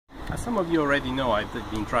As some of you already know, I've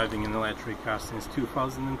been driving an electric car since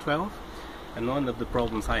 2012, and one of the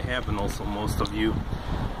problems I have, and also most of you,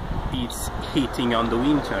 is heating on the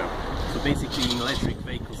winter. So basically electric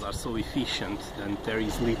vehicles are so efficient and there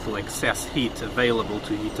is little excess heat available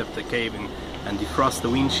to heat up the cabin and defrost the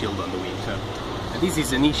windshield on the winter. And this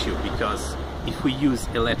is an issue because if we use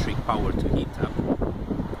electric power to heat up,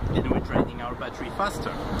 then we're draining our battery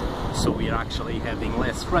faster, so we are actually having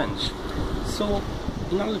less range. So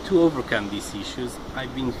in order to overcome these issues,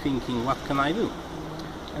 I've been thinking, what can I do?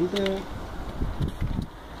 And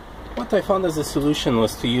what I found as a solution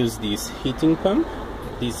was to use this heating pump.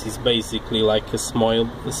 This is basically like a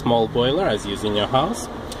small boiler as used in your house,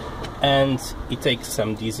 and it takes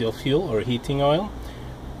some diesel fuel or heating oil,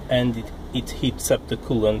 and it heats up the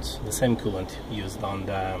coolant, the same coolant used on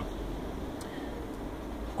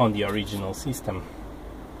the original system.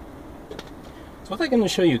 So what I'm going to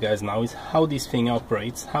show you guys now is how this thing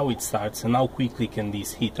operates, how it starts, and how quickly can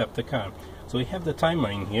this heat up the car. So we have the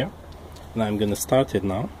timer in here, and I'm going to start it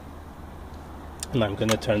now, and I'm going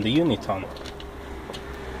to turn the unit on.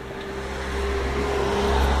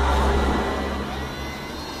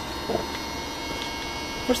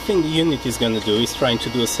 First thing the unit is going to do is trying to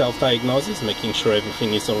do a self-diagnosis, making sure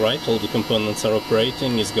everything is alright, all the components are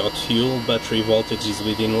operating, it's got fuel, battery voltage is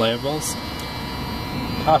within levels.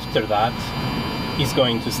 After that, it's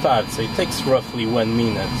going to start, so it takes roughly 1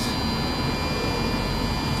 minute.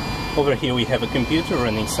 Over here we have a computer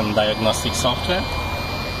running some diagnostic software.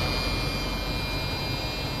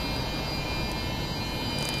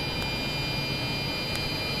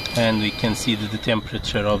 And we can see that the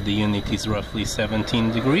temperature of the unit is roughly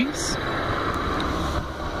 17 degrees,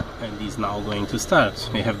 and is now going to start.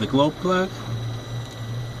 We have the glow plug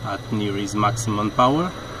at near its maximum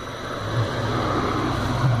power.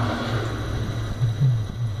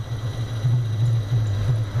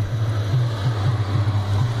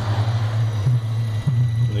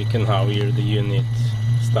 We can now hear the unit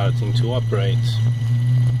starting to operate.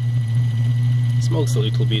 Smokes a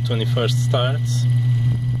little bit when it first starts.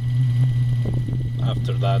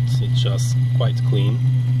 After that, it's just quite clean.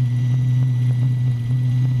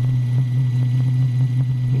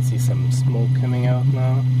 You can see some smoke coming out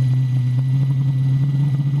now.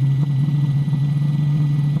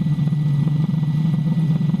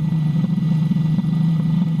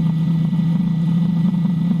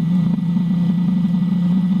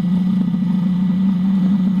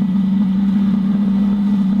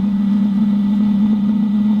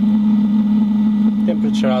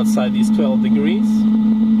 Temperature outside is 12 degrees.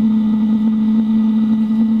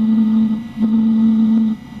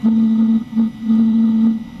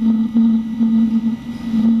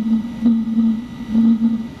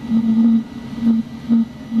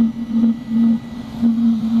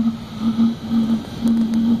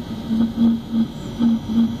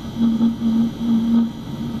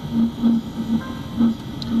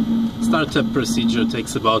 Startup procedure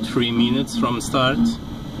takes about 3 minutes from start.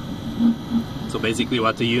 So basically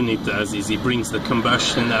what the unit does is he brings the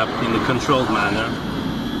combustion up in a controlled manner,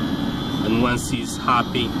 and once he's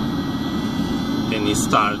happy, then he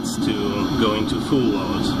starts to go into full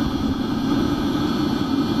load.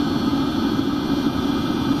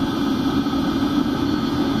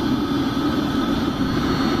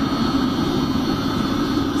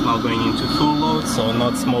 It's now going into full load, so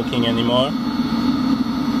not smoking anymore.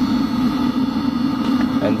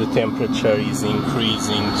 And the temperature is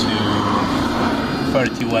increasing to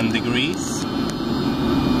 31 degrees,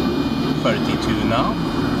 32 now.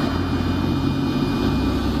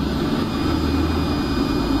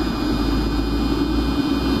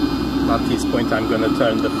 At this point I'm going to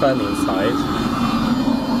turn the fan inside.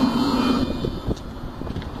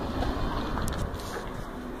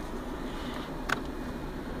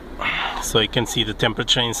 So you can see the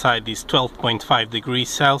temperature inside is 12.5 degrees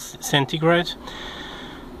centigrade.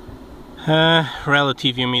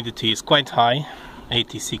 Relative humidity is quite high,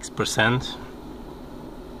 86%,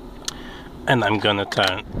 and I'm gonna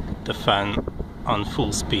turn the fan on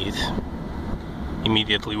full speed.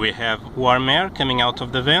 Immediately we have warm air coming out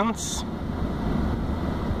of the vents.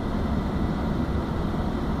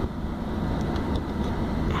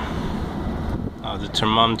 Now the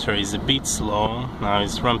thermometer is a bit slow, now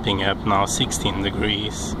it's ramping up, now 16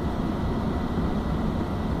 degrees.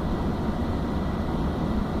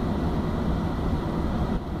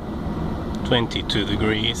 (22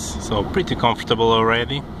 degrees), so pretty comfortable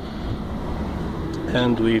already.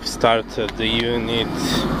 And we've started the unit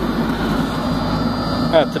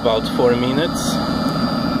at about 4 minutes.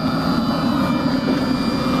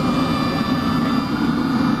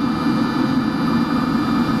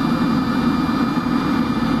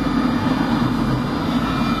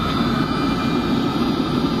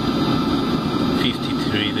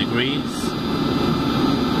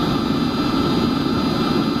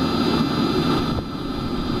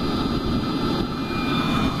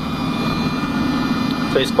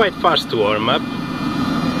 So it's quite fast to warm up.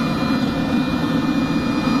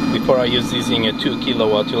 Before I was using a 2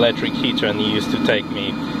 kilowatt electric heater and it used to take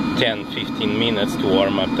me 10-15 minutes to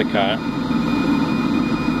warm up the car.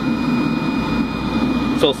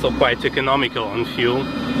 It's also quite economical on fuel.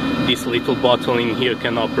 This little bottle in here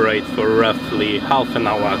can operate for roughly half an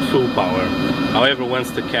hour at full power. However,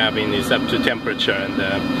 once the cabin is up to temperature and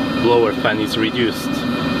the blower fan is reduced,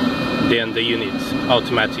 then the unit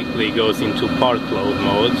automatically goes into park load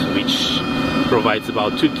mode, which provides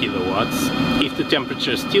about 2 kilowatts. If the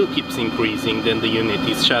temperature still keeps increasing, then the unit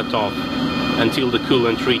is shut off until the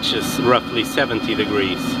coolant reaches roughly 70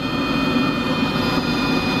 degrees.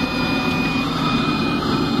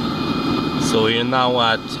 So we're now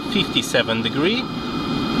at 57 degrees.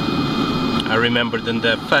 I remember that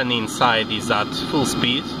the fan inside is at full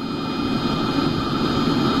speed.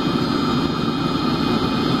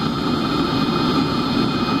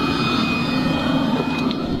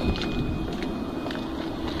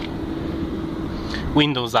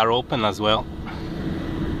 Windows are open as well.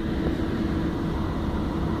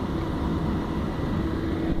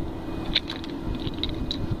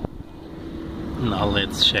 Now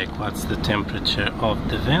let's check what's the temperature of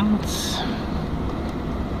the vents.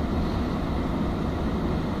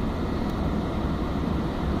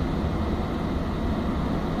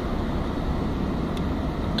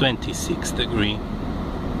 (26 degrees).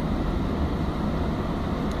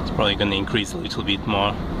 It's probably going to increase a little bit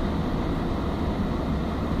more.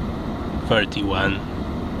 31.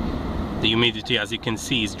 The humidity, as you can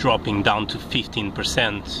see, is dropping down to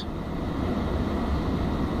 15%.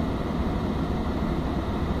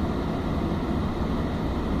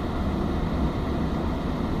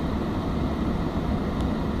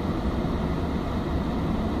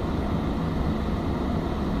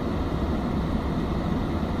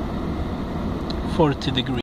 (40 degrees).